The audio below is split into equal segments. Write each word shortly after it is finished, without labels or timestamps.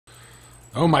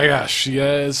Oh my gosh, you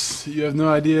guys, you have no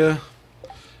idea.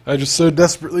 I just so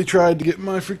desperately tried to get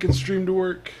my freaking stream to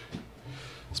work.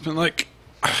 Spent like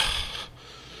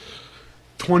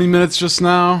 20 minutes just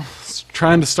now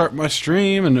trying to start my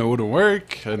stream and it wouldn't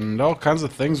work and all kinds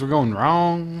of things were going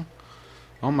wrong.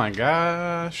 Oh my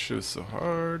gosh, it was so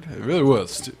hard. It really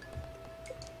was too.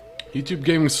 YouTube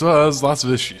gaming still has lots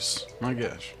of issues. My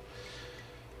gosh.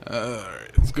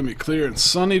 Alright, it's gonna be clear and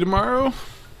sunny tomorrow.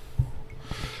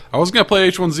 I was going to play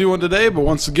H1Z1 today, but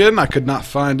once again, I could not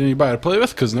find anybody to play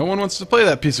with because no one wants to play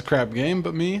that piece of crap game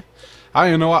but me.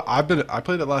 You know what, I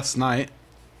played it last night,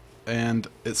 and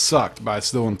it sucked, but I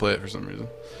still want to play it for some reason.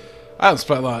 I have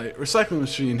Spotlight. Recycling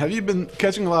machine. Have you been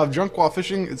catching a lot of junk while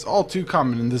fishing? It's all too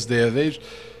common in this day of age.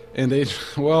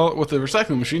 Well, with the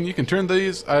recycling machine, you can turn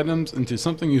these items into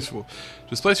something useful.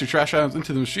 Just place your trash items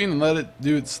into the machine and let it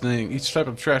do its thing. Each type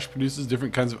of trash produces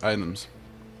different kinds of items.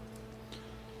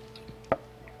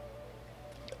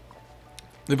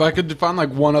 If I could find like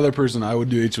one other person, I would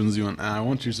do H1Z1. I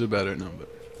want you so bad right now, but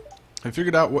I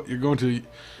figured out what you're going to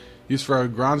use for our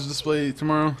garage display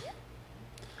tomorrow.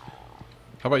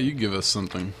 How about you give us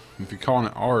something? If you're calling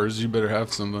it ours, you better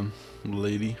have something,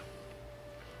 lady.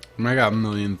 I mean, I got a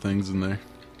million things in there.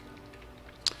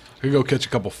 I could go catch a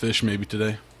couple fish maybe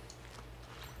today.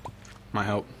 Might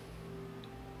help.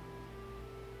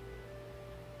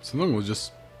 Something was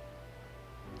just...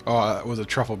 Oh, that was a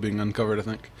truffle being uncovered, I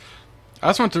think. I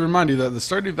just want to remind you that the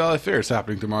Stardew Valley Fair is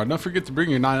happening tomorrow. Don't forget to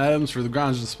bring your 9 items for the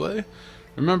grounds display.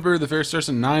 Remember, the fair starts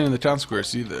at 9 in the town square.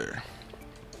 See you there.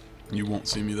 You won't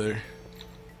see me there.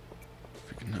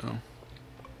 Freaking hell.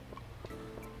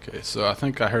 Okay, so I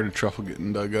think I heard a truffle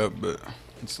getting dug up, but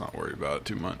let's not worry about it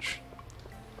too much.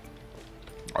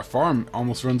 Our farm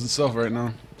almost runs itself right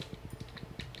now.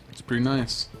 It's pretty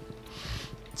nice.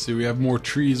 Let's see, we have more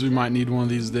trees. We might need one of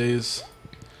these days.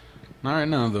 Not right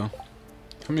now, though.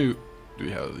 How many do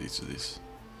we have of each of these?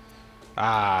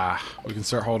 We can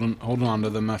start holding on to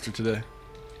them after today.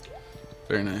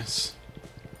 Very nice.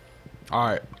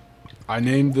 Alright. I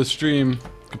named the stream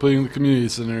Completing the Community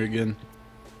Center again.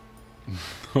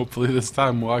 Hopefully this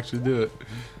time we'll actually do it.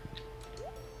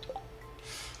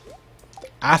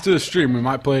 After the stream we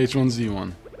might play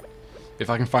H1Z1. If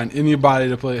I can find anybody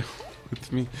to play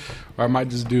with me. Or I might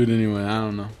just do it anyway, I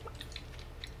don't know.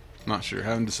 Not sure,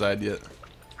 haven't decided yet.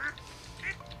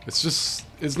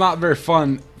 It's not very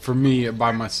fun for me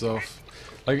by myself.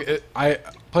 Like, I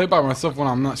play by myself when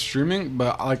I'm not streaming,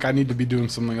 but like I need to be doing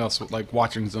something else, like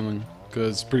watching something,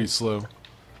 because it's pretty slow.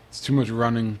 It's too much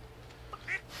running.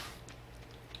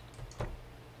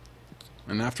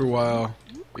 And after a while,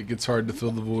 it gets hard to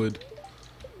fill the void.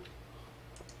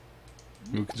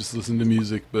 We could just listen to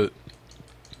music, but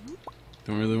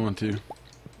don't really want to.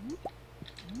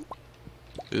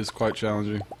 It is quite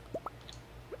challenging.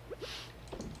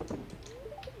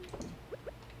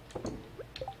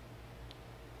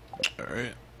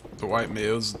 Alright, the white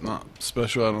mayo's not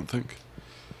special, I don't think.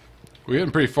 We're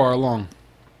getting pretty far along.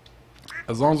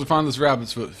 As long as we find this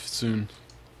rabbit's foot soon.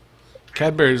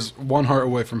 Cadbury's 1 heart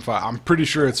away from 5. I'm pretty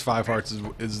sure it's 5 hearts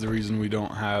is the reason we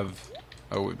don't have...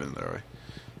 Oh, we've been that way.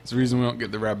 It's the reason we don't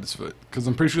get the rabbit's foot. Because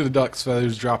I'm pretty sure the duck's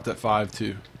feathers dropped at 5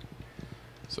 too.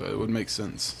 So it would make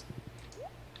sense.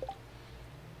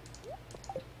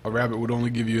 A rabbit would only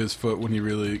give you his foot when he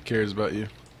really cares about you.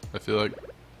 I feel like.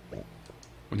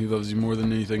 When he loves you more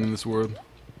than anything in this world.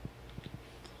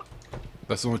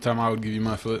 That's the only time I would give you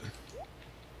my foot.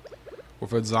 Or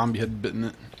if a zombie had bitten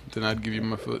it, then I'd give you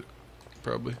my foot.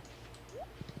 Probably.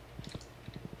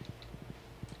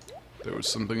 There was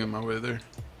something in my way there.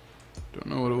 Don't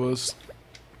know what it was.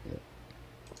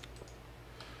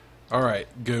 Alright,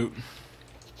 goat.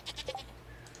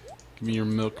 Give me your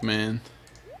milkman.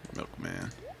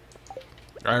 Milkman.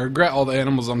 I regret all the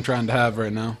animals I'm trying to have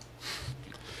right now.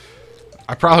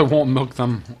 I probably won't milk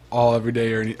them all every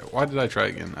day or any. Why did I try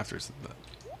again after I said that?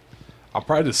 I'll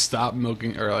probably just stop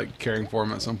milking or like caring for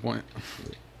them at some point.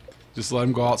 Just let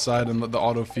them go outside and let the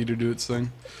auto feeder do its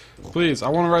thing. Please, I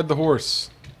want to ride the horse.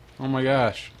 Oh my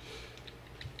gosh.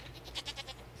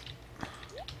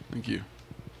 Thank you.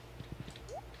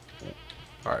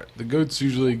 Alright, the goats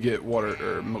usually get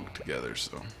water or milk together,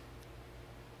 so.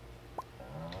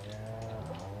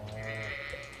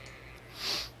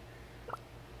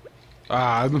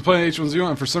 I've been playing H1Z1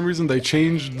 and for some reason they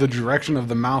changed the direction of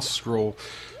the mouse scroll.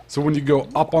 So when you go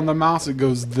up on the mouse, it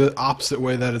goes the opposite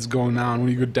way that it's going now. And when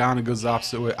you go down, it goes the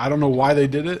opposite way. I don't know why they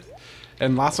did it.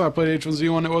 And last time I played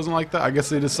H1Z1, it wasn't like that. I guess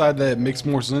they decided that it makes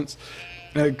more sense.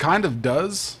 And it kind of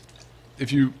does.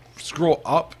 If you scroll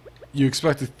up, you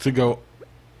expect it to go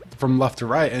from left to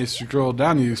right. And if you scroll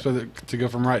down, you expect it to go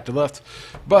from right to left.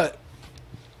 But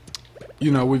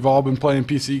you know, we've all been playing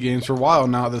PC games for a while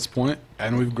now at this point,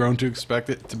 and we've grown to expect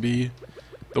it to be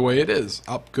the way it is.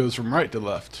 Up goes from right to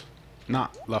left,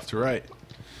 not left to right.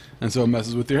 And so it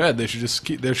messes with your head. They should just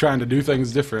keep, they're trying to do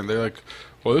things different. They're like,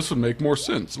 well, this would make more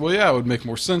sense. Well, yeah, it would make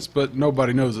more sense, but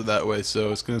nobody knows it that way,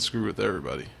 so it's going to screw with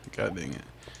everybody. God dang it.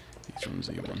 Each room's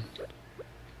E1.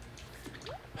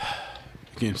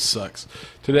 The game sucks.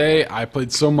 Today, I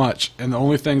played so much, and the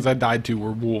only things I died to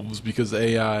were wolves because the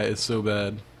AI is so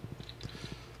bad.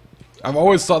 I've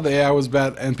always thought the AI was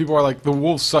bad, and people are like, the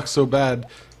wolves suck so bad.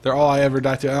 They're all I ever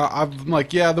die to. And I'm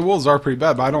like, yeah, the wolves are pretty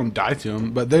bad, but I don't die to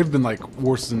them. But they've been like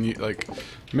worse than you. Like,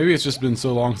 maybe it's just been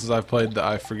so long since I've played that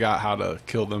I forgot how to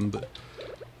kill them. But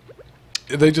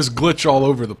they just glitch all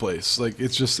over the place. Like,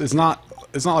 it's not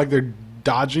like they're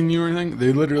dodging you or anything.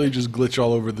 They literally just glitch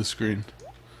all over the screen.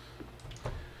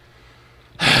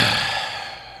 It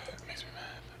makes me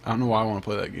mad. I don't know why I want to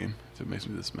play that game if it makes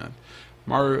me this mad.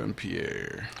 Maru and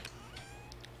Pierre.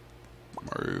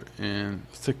 Maru and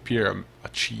let's take Pierre a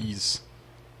cheese.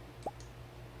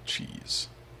 Cheese.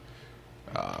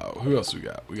 Who else we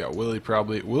got? We got Willie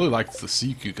probably. Willie likes the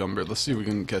sea cucumber. Let's see if we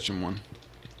can catch him one.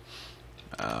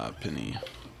 Penny.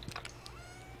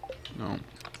 No.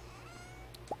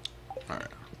 Alright.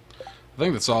 I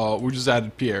think that's all. We just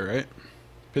added Pierre, right?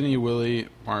 Penny, Willie,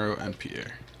 Mario, and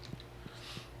Pierre.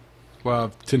 We'll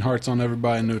have 10 hearts on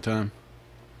everybody in no time.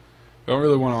 We don't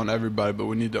really want on everybody, but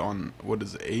we need to on, what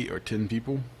is it, 8 or 10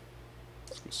 people?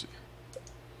 Let's go see.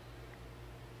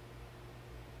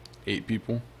 8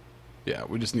 people? Yeah,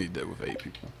 we just need that with 8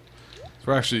 people. So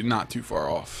we're actually not too far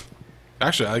off.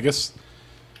 Actually, I guess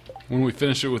when we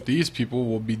finish it with these people,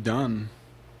 we'll be done.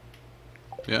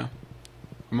 Yeah.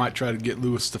 I might try to get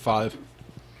Lewis to 5.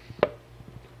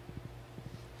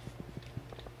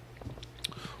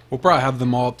 We'll probably have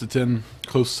them all up to 10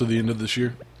 close to the end of this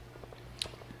year.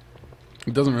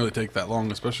 It doesn't really take that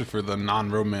long, especially for the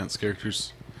non-romance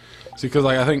characters. See, because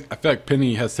like, I feel like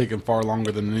Penny has taken far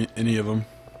longer than any of them.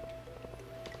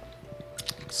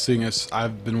 Seeing as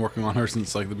I've been working on her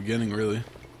since like the beginning, really.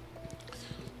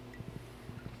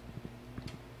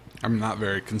 I'm not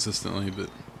very consistently, but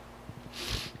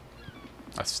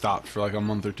I stopped for like a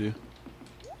month or 2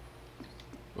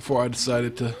 before I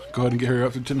decided to go ahead and get her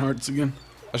up to 10 hearts again.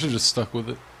 I should have just stuck with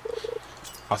it.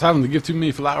 I was having to give too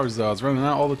many flowers though. I was running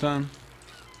out all the time.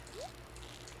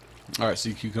 Alright,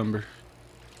 sea cucumber.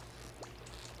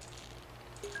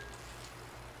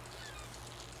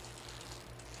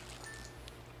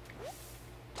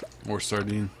 More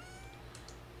sardine.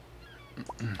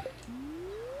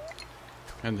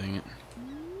 God dang it.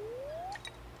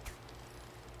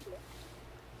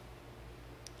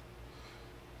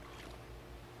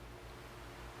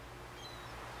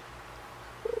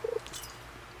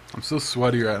 I'm so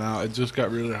sweaty right now. It just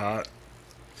got really hot.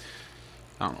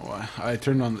 I don't know why. I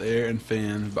turned on the air and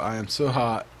fan, but I am so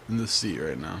hot in this seat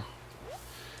right now.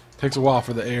 It takes a while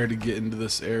for the air to get into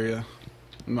this area.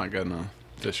 I'm not gonna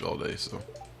fish all day, so.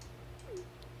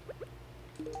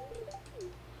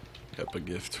 Yep, a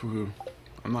gift. Woo.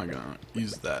 I'm not gonna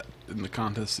use that in the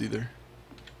contest either.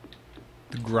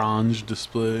 The Grange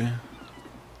display.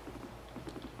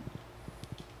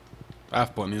 I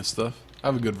have plenty of stuff. I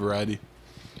have a good variety.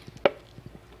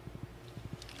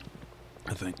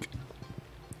 I think.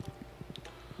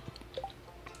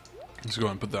 Let's go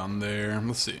ahead and put that on there.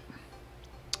 Let's see.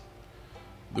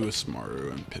 Lewis,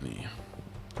 Maru, and Penny.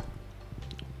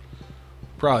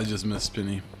 Probably just missed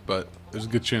Penny, but there's a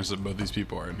good chance that both these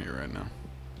people are in here right now.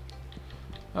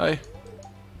 Hi.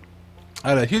 I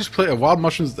had a huge plate of wild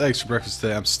mushrooms with eggs for breakfast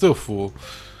today. I'm still full.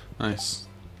 Nice.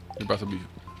 You're about to be...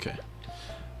 Okay.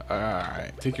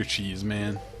 Alright. Take your cheese,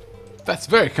 man. That's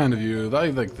very kind of you. I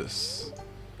like this.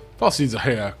 Fall seeds are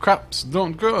here. Crops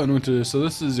don't grow in winter, so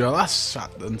this is your last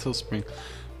shot until spring.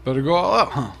 Better go all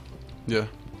out, huh? Yeah.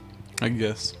 I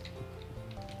guess.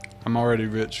 I'm already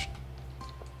rich.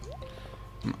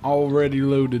 I'm already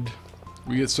loaded.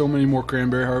 We get so many more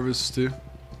cranberry harvests, too.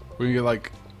 We can get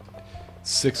like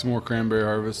 6 more cranberry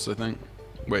harvests, I think.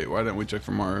 Wait, why didn't we check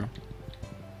for Maru?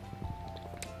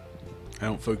 I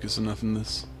don't focus enough in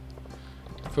this.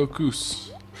 Focus.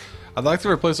 I'd like to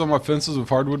replace all my fences with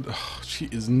hardwood. Oh, she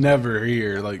is never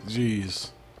here. Like, jeez.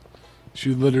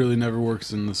 She literally never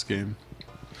works in this game.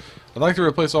 I'd like to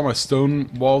replace all my stone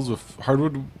walls with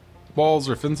hardwood walls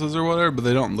or fences or whatever, but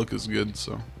they don't look as good,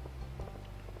 so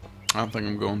I don't think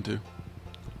I'm going to.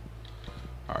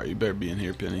 Alright, you better be in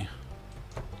here, Penny.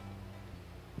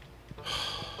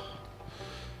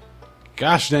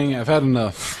 Gosh dang it, I've had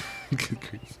enough. Good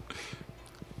grief.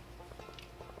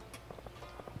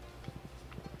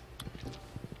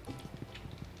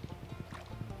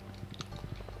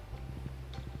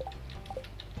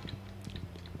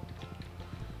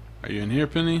 Are you in here,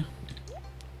 Penny?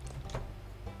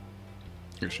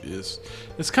 Here she is.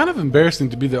 It's kind of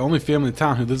embarrassing to be the only family in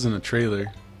town who lives in a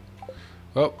trailer.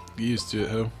 Well, get used to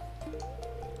it, ho.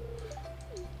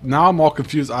 Now I'm all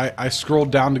confused. I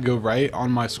scrolled down to go right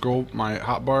on my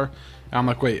hotbar, and I'm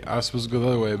like, wait, I was supposed to go the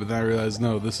other way, but then I realized,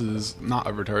 no, this is not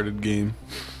a retarded game.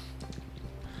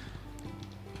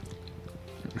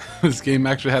 This game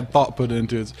actually had thought put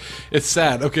into it. It's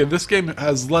sad. Okay, this game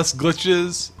has less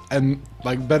glitches and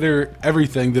like better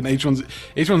everything than H1Z.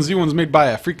 H1Z1's made by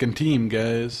a freaking team,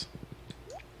 guys.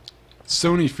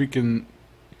 Sony freaking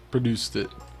produced it,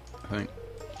 I think.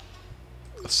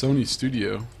 A Sony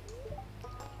studio.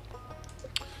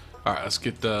 Alright, let's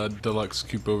get the deluxe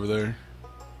coop over there.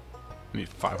 I need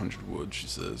 500 wood, she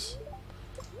says.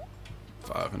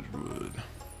 500 wood.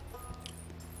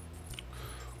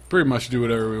 Pretty much do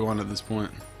whatever we want at this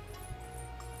point.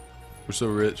 We're so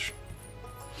rich.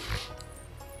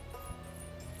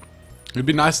 It'd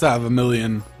be nice to have 1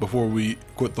 million before we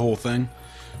quit the whole thing,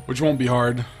 which won't be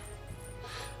hard.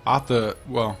 I'll have to,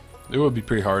 well, it would be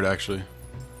pretty hard actually.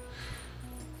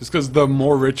 Just because the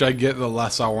more rich I get, the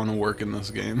less I want to work in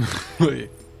this game. The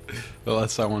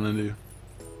less I want to do.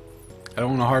 I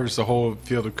don't want to harvest a whole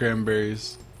field of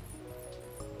cranberries.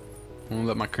 I won't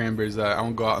let my cranberries die. I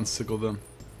won't go out and sickle them.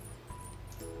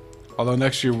 Although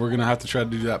next year we're going to have to try to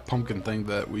do that pumpkin thing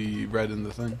that we read in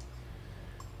the thing.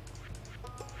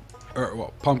 Or,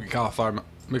 well, pumpkin cauliflower.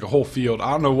 Make a whole field.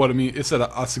 I don't know what it means. It said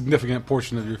a significant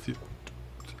portion of your field.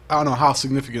 I don't know how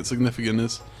significant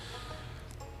is.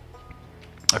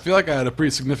 I feel like I had a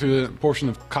pretty significant portion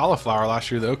of cauliflower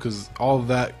last year though, because all of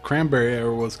that cranberry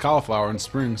area was cauliflower in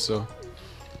spring, so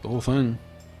the whole thing.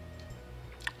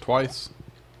 Twice.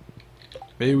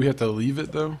 Maybe we have to leave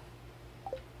it though.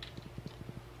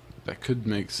 That could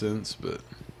make sense, but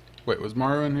wait, was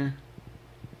Mario in here?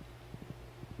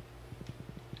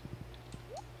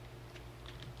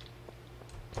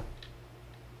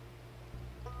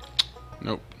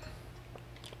 Nope.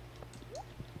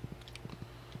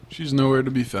 She's nowhere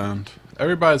to be found.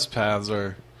 Everybody's paths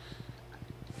are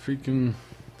freaking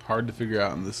hard to figure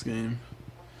out in this game.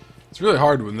 It's really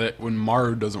hard when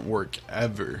Maru doesn't work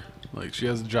ever. Like, she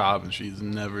has a job and she's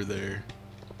never there.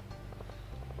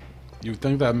 You would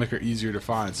think that would make her easier to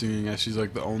find, seeing as she's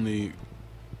like the only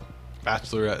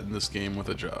bachelorette in this game with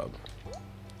a job.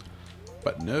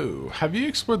 But no. Have you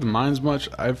explored the mines much?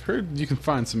 I've heard you can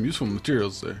find some useful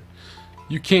materials there.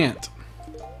 You can't.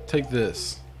 Take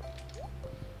this.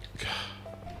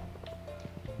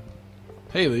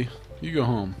 Haley, you go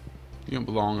home. You don't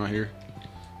belong out here.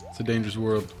 It's a dangerous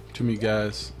world. Too many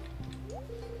guys.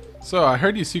 So, I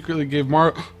heard you secretly gave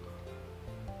Mario...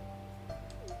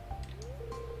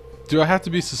 Do I have to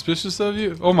be suspicious of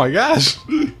you? Oh my gosh!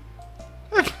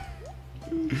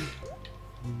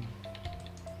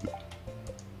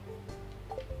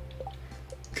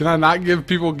 Can I not give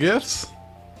people gifts?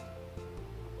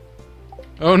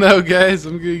 Oh no, guys,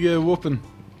 I'm gonna get a whooping.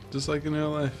 Just like in real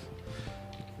life.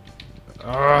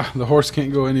 The horse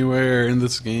can't go anywhere in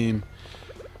this game.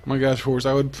 Oh my gosh, horse,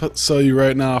 I would sell you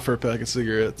right now for a pack of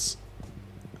cigarettes.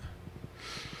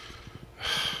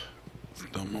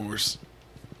 Dumb horse.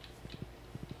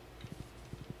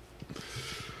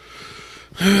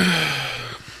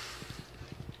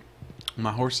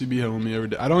 My horsey be home with me every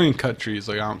day. I don't even cut trees,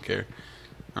 like I don't care.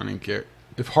 I don't even care.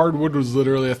 If hardwood was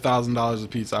literally $1,000 a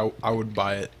piece, I would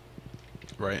buy it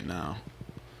right now.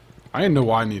 I didn't know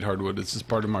why I need hardwood. It's just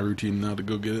part of my routine now to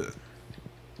go get it.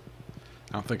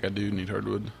 I don't think I do need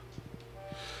hardwood.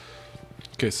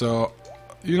 Okay, so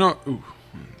you know, ooh,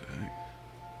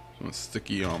 something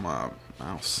sticky on my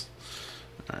mouse.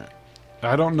 All right,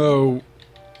 I don't know.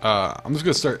 I'm just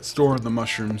gonna start storing the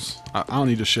mushrooms. I don't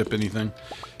need to ship anything.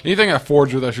 Anything I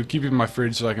forge with, I should keep in my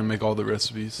fridge so I can make all the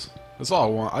recipes. That's all I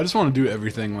want. I just want to do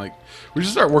everything. Like, we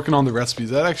should start working on the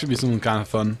recipes. That'd actually be something kind of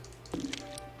fun.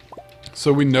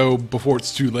 So we know before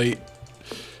it's too late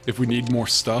if we need more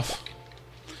stuff.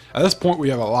 At this point, we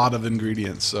have a lot of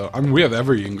ingredients. So I mean, we have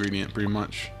every ingredient pretty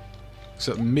much,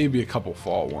 except maybe a couple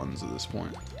fall ones at this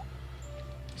point.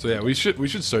 So yeah, we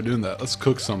should start doing that. Let's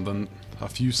cook something, a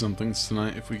few somethings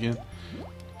tonight if we can.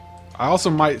 I also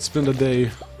might spend a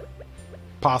day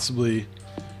possibly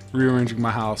rearranging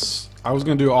my house. I was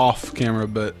gonna do it off camera,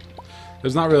 but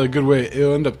there's not really a good way.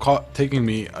 It'll end up taking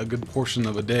me a good portion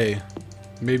of a day,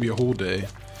 maybe a whole day,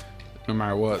 no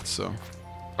matter what. So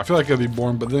I feel like it'll be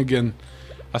boring, but then again,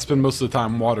 I spend most of the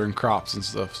time watering crops and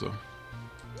stuff, so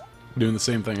doing the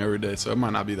same thing every day, so it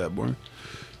might not be that boring.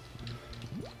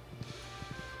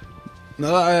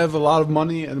 Now that I have a lot of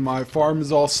money and my farm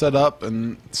is all set up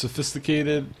and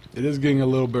sophisticated, it is getting a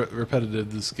little bit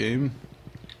repetitive, this game.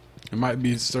 It might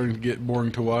be starting to get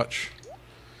boring to watch.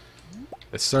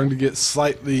 It's starting to get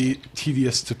slightly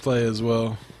tedious to play as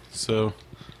well. So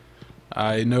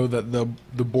I know that the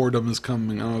boredom is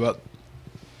coming. I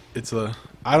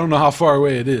don't know how far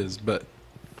away it is, but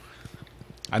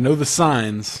I know the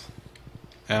signs,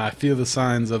 and I feel the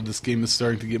signs of this game is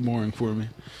starting to get boring for me.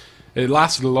 It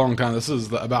lasted a long time. This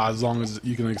is about as long as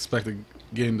you can expect a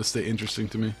game to stay interesting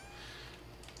to me.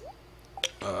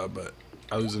 But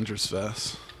I lose interest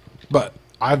fast. But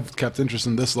I've kept interest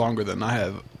in this longer than I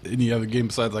have any other game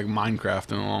besides like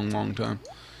Minecraft in a long, long time.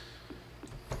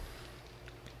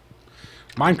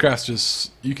 Minecraft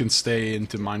just, you can stay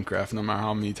into Minecraft no matter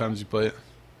how many times you play it.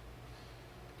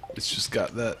 It's just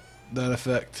got that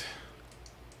effect.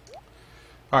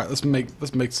 All right, let's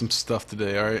make some stuff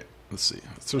today. All right, let's see.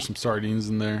 Let's throw some sardines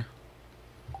in there.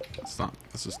 Let's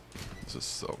just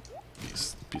sell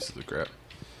these pieces of crap.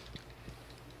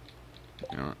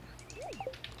 You know what?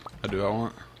 I do. I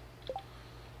want.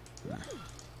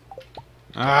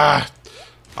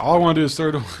 All I want to do is throw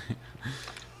it away.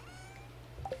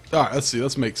 Alright, let's see.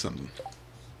 Let's make something.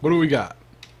 What do we got?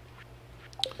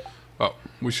 Oh,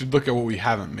 we should look at what we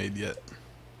haven't made yet.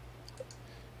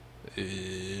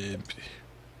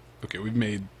 Okay, we've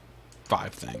made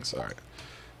 5 things. Alright.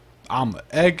 Omelet.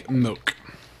 Egg, milk.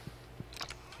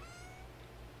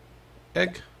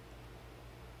 Egg.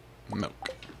 Milk.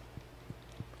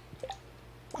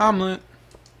 Omelet.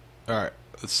 Alright,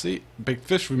 let's see. Baked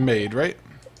fish we made, right?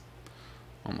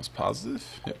 Almost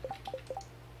positive. Yep.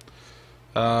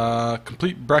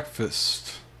 Complete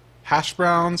breakfast. Hash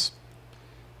browns.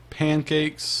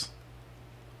 Pancakes.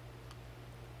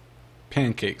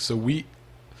 Pancakes. So wheat,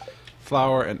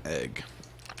 flour, and egg.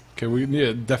 Okay, we need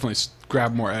to definitely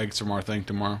grab more eggs from our thing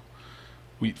tomorrow.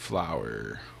 Wheat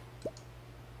flour.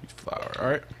 Wheat flour.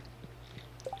 Alright.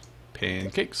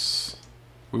 Pancakes.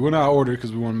 We went out of order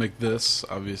because we want to make this,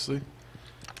 obviously.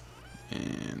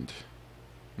 And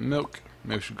milk.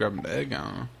 Maybe we should grab an egg. I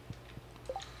don't know.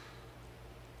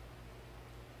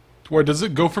 Where does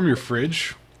it go from your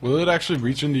fridge? Will it actually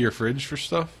reach into your fridge for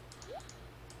stuff?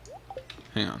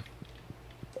 Hang on.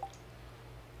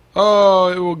 Oh,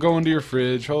 it will go into your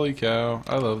fridge. Holy cow.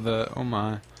 I love that. Oh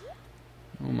my.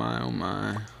 Oh my, oh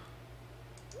my.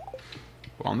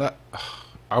 Well, on that,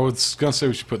 I was gonna say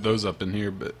we should put those up in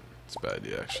here, but it's a bad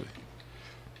idea actually.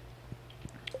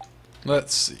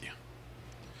 Let's see.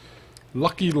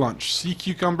 Lucky lunch. Sea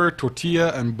cucumber,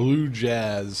 tortilla, and blue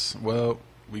jazz. Well,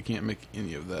 we can't make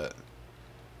any of that.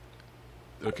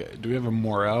 Okay, do we have a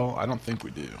morel? I don't think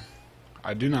we do.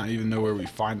 I do not even know where we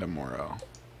find a morel.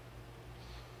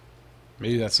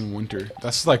 Maybe that's in winter.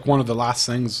 That's like one of the last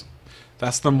things.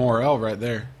 That's the morel right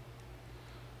there.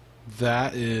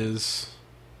 That is...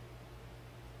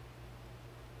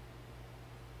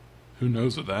 Who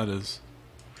knows what that is?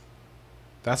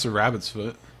 That's a rabbit's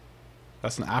foot.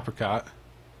 That's an apricot.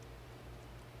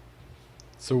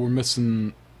 So we're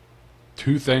missing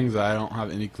 2 things that I don't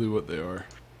have any clue what they are.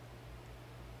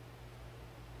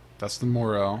 That's the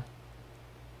morel.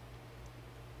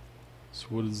 So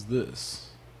what is this?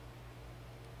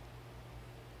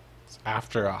 It's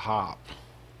after a hop.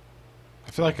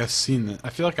 I feel like I've seen it. I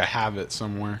feel like I have it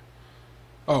somewhere.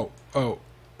 Oh. No,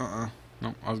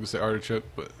 I was gonna say artichoke,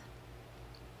 but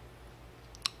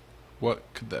what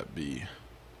could that be?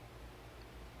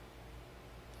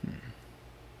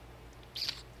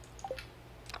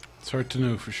 It's hard to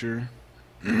know for sure.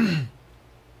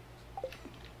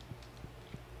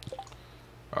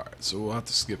 Alright, so we'll have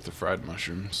to skip the fried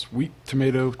mushrooms. Wheat,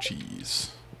 tomato,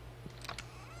 cheese.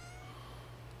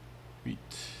 Wheat.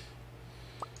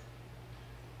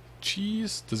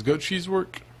 Cheese? Does goat cheese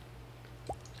work?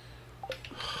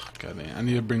 God damn, I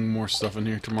need to bring more stuff in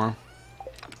here tomorrow.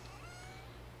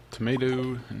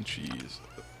 Tomato and cheese.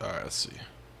 Alright, let's see.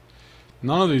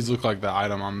 None of these look like the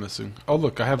item I'm missing. Oh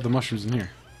look, I have the mushrooms in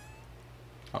here.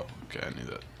 Oh, okay, I need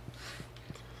that.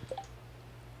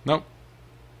 Nope.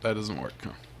 That doesn't work.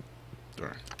 Huh.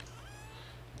 Darn.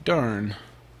 Darn.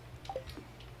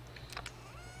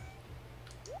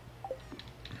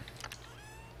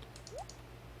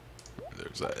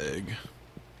 There's that egg.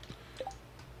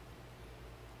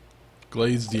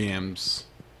 Glazed yams.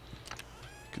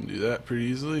 Can do that pretty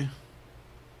easily.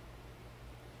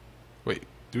 Wait,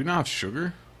 do we not have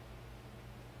sugar?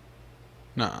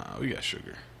 Nah, we got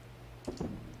sugar.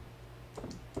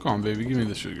 Come on, baby, give me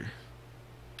the sugar.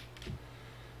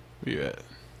 Where you at?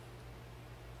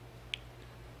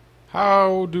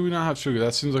 How do we not have sugar?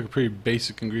 That seems like a pretty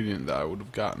basic ingredient that I would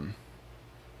have gotten.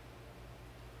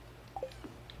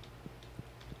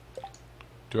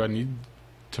 Do I need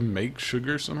to make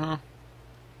sugar somehow?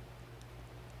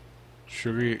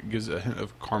 Sugar gives it a hint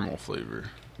of caramel flavor.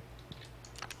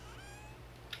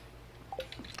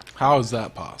 How is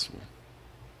that possible?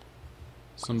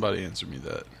 Somebody answer me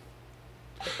that.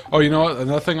 Oh, you know what?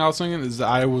 Another thing I was thinking is that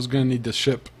I was going to need to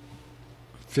ship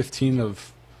 15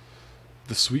 of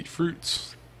the sweet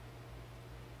fruits.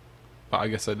 But I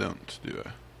guess I don't, do I?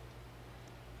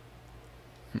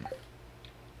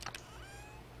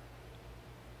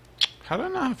 How do I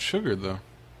not have sugar, though?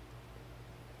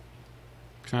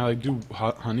 Can I, like, do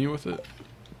honey with it?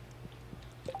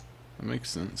 That makes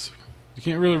sense. You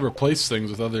can't really replace things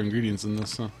with other ingredients in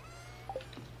this, huh?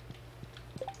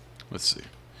 Let's see.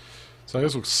 So I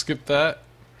guess we'll skip that.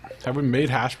 Have we made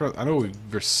hash browns? I know we've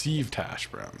received hash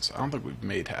browns. I don't think we've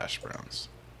made hash browns.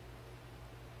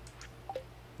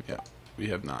 Yeah, we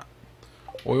have not.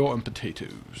 Oil and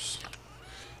potatoes.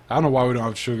 I don't know why we don't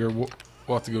have sugar. We'll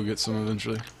have to go get some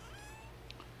eventually.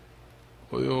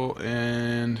 Oil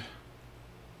and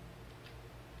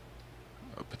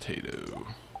a potato.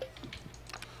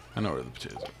 I know where the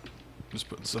potatoes are. Just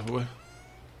putting stuff away.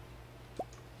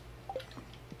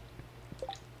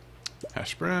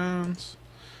 Hash browns.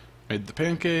 Made the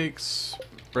pancakes.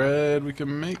 Bread we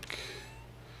can make.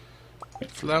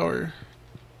 Wheat flour.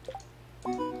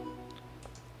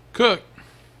 Cook.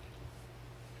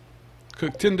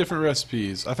 Cook 10 different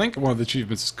recipes. I think one of the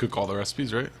achievements is cook all the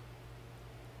recipes, right?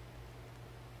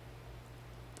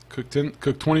 Cook 10.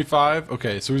 Cook 25.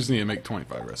 Okay, so we just need to make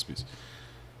 25 recipes.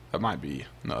 That might be.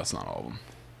 No, that's not all of them.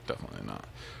 Definitely not.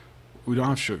 We don't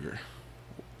have sugar.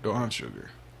 Don't have sugar.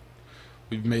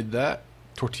 We've made that.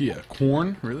 Tortilla.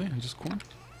 Corn? Really? Just corn?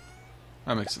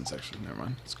 That makes sense, actually. Never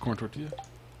mind. It's corn tortilla.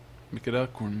 Make it a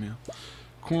cornmeal.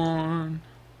 Corn.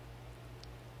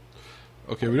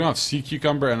 Okay, we don't have sea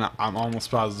cucumber, and I'm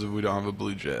almost positive we don't have a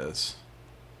blue jazz.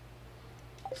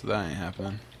 So that ain't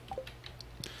happening.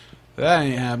 That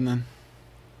ain't happening.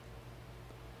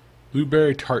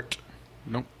 Blueberry tart.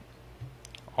 Nope.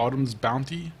 Autumn's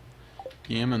bounty.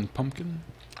 Yam and pumpkin.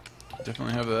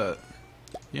 Definitely have that.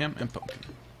 Yam and pumpkin.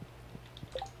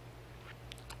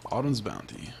 Autumn's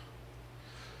bounty.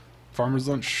 Farmer's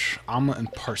lunch. Omelet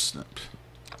and parsnip.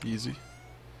 Easy.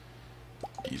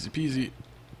 Easy peasy.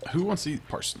 Who wants to eat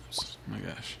parsnips? Oh my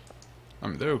gosh. I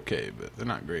mean, they're okay, but they're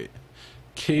not great.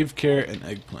 Cave carrot and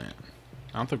eggplant.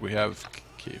 I don't think we have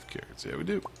cave carrots. Yeah, we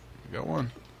do. We got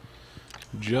one.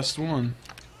 Just one.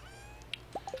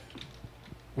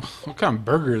 What kind of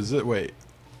burger is it? Wait.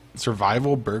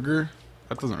 Survival burger?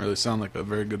 That doesn't really sound like a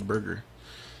very good burger.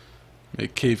 Maybe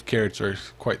cave carrots are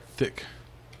quite thick.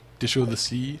 Dish of the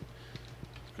sea.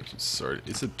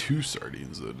 It said 2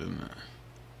 sardines though, didn't it?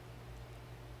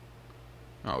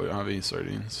 Oh, we don't have any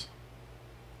sardines.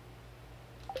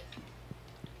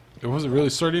 Was it really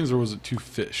sardines or was it 2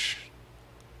 fish?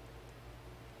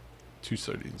 2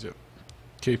 sardines, yep.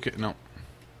 Cave carrot, no.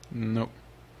 Nope.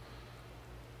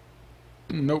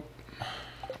 Nope.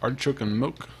 Artichoke and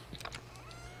milk.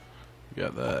 We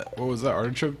got that. What was that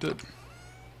artichoke did?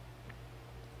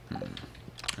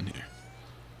 In here.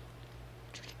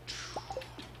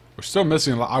 We're still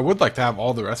missing a lot. I would like to have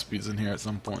all the recipes in here at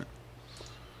some point.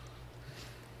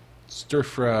 Stir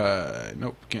fry.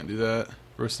 Nope, can't do that.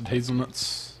 Roasted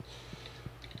hazelnuts.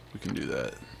 We can do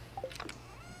that.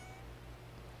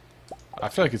 I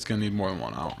feel like it's gonna need more than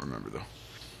one. I don't remember though.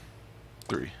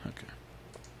 3. Okay.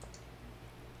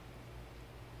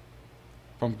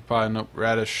 Pumpkin pie. Nope.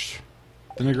 Radish.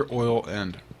 Vinegar, oil,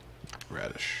 and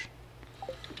radish.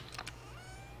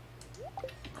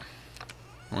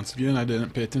 Once again, I didn't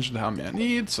pay attention to how many I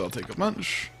need, so I'll take a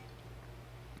bunch.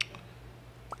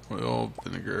 Oil,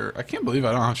 vinegar. I can't believe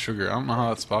I don't have sugar. I don't know how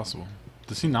that's possible.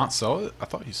 Does he not sell it? I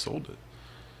thought he sold it.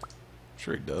 I'm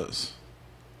sure he does.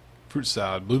 Fruit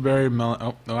salad. Blueberry, melon.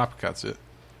 Oh, no apricots yet.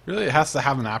 Really? It has to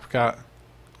have an apricot?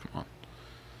 Come on.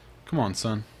 Come on,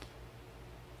 son.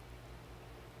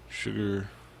 Sugar.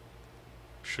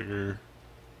 Sugar.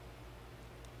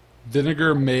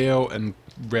 Vinegar, mayo, and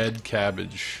red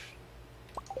cabbage.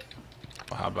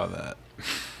 Well, how about that?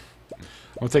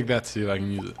 I'll take that to see if I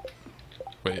can use it.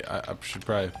 Wait, I should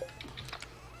probably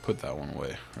put that one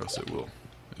away, or else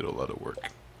it'll let it work.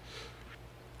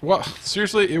 Well,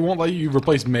 seriously, it won't let you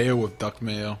replace mayo with duck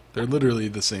mayo. They're literally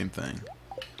the same thing.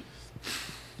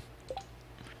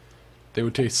 They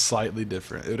would taste slightly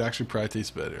different. It would actually probably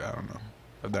taste better. I don't know.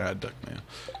 I've never had duck mayo.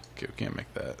 Okay, we can't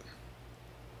make that.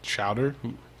 Chowder?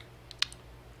 Ooh.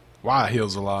 Wow, that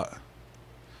heals a lot.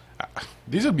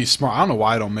 These would be smart. I don't know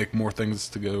why I don't make more things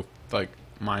to go, like,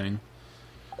 mining.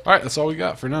 Alright, that's all we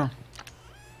got for now.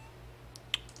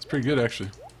 It's pretty good, actually.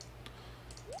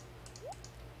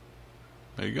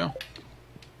 There you go.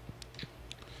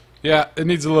 Yeah, it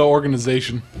needs a little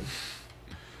organization.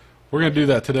 We're gonna do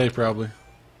that today, probably.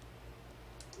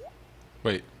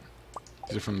 Wait.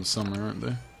 These are from the summer, aren't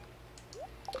they?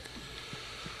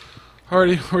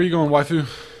 Alrighty, where are you going, waifu?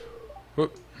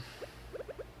 Whoop.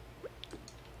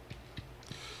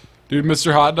 Dude,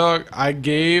 Mr. Hot Dog, I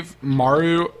gave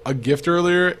Maru a gift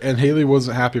earlier, and Haley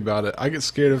wasn't happy about it. I get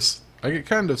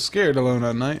kind of scared alone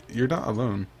at night. You're not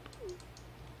alone.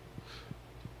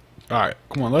 All right,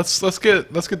 come on. Let's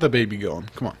get the baby going.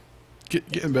 Come on, get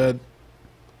in bed.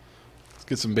 Let's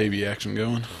get some baby action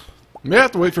going. We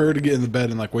have to wait for her to get in the bed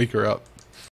and like wake her up.